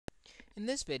In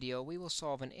this video, we will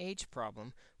solve an age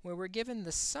problem where we're given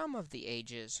the sum of the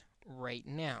ages right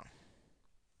now.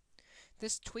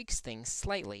 This tweaks things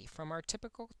slightly from our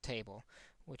typical table,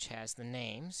 which has the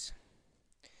names,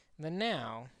 the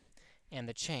now, and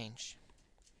the change.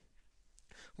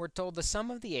 We're told the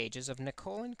sum of the ages of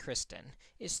Nicole and Kristen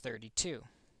is 32.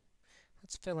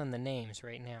 Let's fill in the names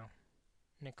right now.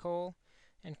 Nicole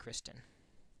and Kristen.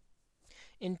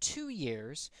 In 2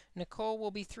 years, Nicole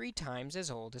will be 3 times as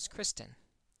old as Kristen.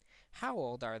 How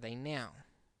old are they now?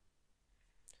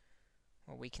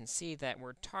 Well, we can see that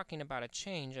we're talking about a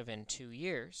change of in 2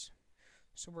 years.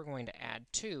 So we're going to add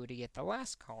 2 to get the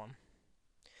last column.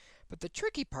 But the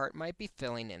tricky part might be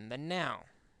filling in the now.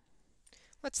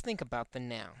 Let's think about the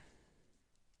now.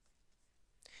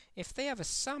 If they have a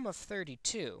sum of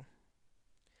 32,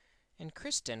 and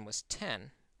Kristen was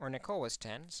 10, or Nicole was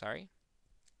 10, sorry,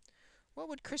 what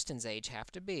would Kristen's age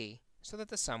have to be so that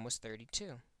the sum was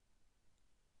 32?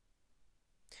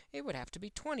 It would have to be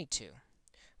 22,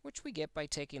 which we get by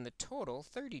taking the total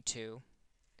 32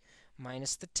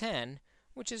 minus the 10,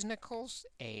 which is Nicole's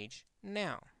age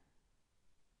now.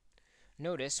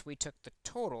 Notice we took the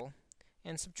total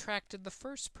and subtracted the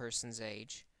first person's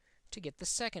age to get the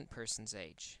second person's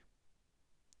age.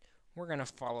 We're going to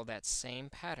follow that same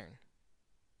pattern.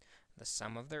 The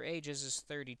sum of their ages is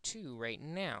 32 right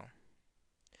now.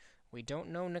 We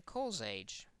don't know Nicole's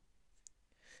age.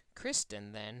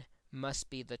 Kristen, then, must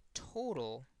be the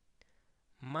total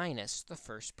minus the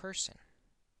first person.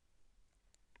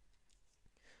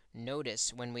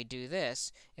 Notice when we do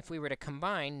this, if we were to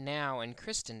combine now and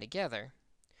Kristen together,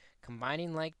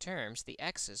 combining like terms, the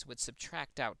x's would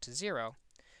subtract out to 0,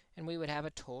 and we would have a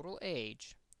total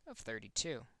age of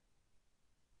 32.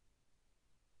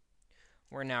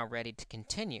 We're now ready to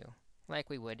continue, like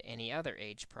we would any other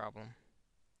age problem.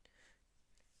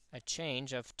 A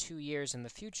change of 2 years in the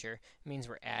future means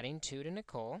we're adding 2 to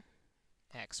Nicole,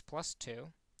 x plus 2,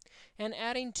 and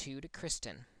adding 2 to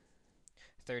Kristen.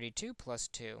 32 plus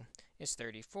 2 is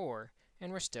 34,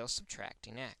 and we're still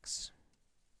subtracting x.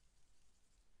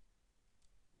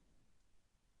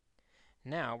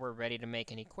 Now we're ready to make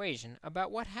an equation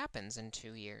about what happens in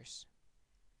 2 years.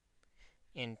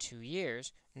 In 2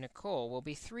 years, Nicole will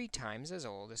be 3 times as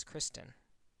old as Kristen.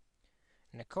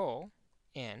 Nicole,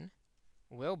 N,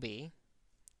 will be,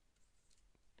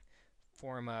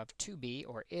 form of to be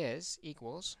or is,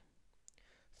 equals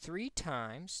 3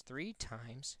 times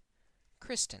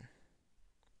Kristen.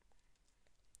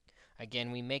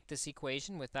 Again, we make this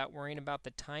equation without worrying about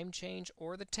the time change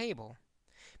or the table,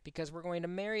 because we're going to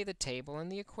marry the table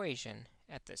and the equation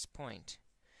at this point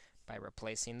by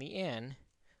replacing the n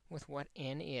with what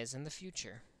n is in the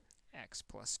future, x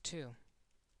plus 2,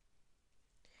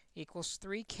 equals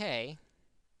 3k,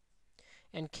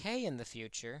 and k in the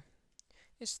future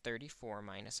is 34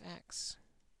 minus x.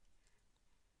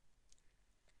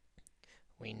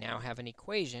 We now have an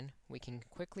equation we can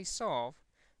quickly solve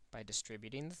by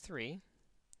distributing the 3.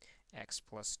 X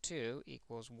plus 2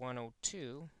 equals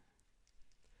 102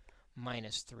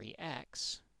 minus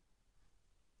 3x.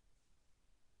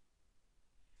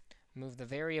 Move the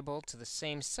variable to the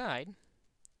same side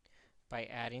by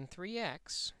adding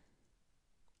 3x.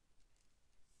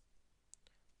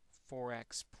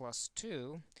 4x plus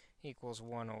 2 equals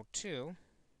 102.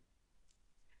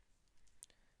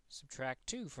 Subtract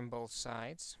 2 from both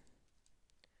sides.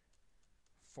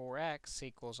 4x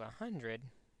equals 100.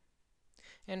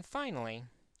 And finally,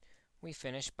 we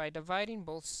finish by dividing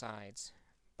both sides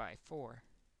by 4.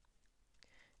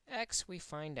 X we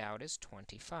find out is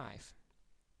 25.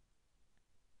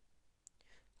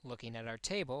 Looking at our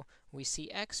table, we see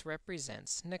x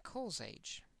represents Nicole's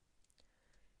age.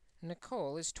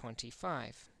 Nicole is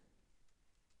 25.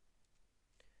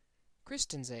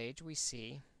 Kristen's age, we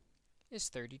see, is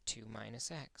 32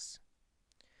 minus x.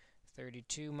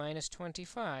 32 minus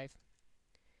 25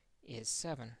 is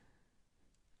 7.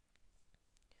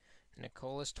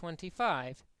 Nicole is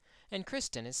 25, and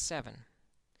Kristen is 7.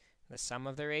 The sum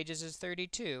of their ages is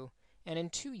 32, and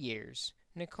in 2 years,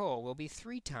 Nicole will be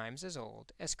 3 times as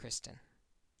old as Kristen.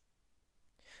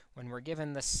 When we're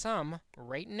given the sum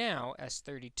right now as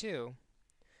 32,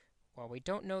 while we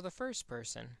don't know the first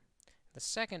person, the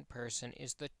second person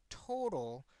is the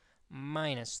total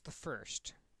minus the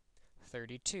first,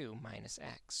 32 minus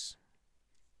x.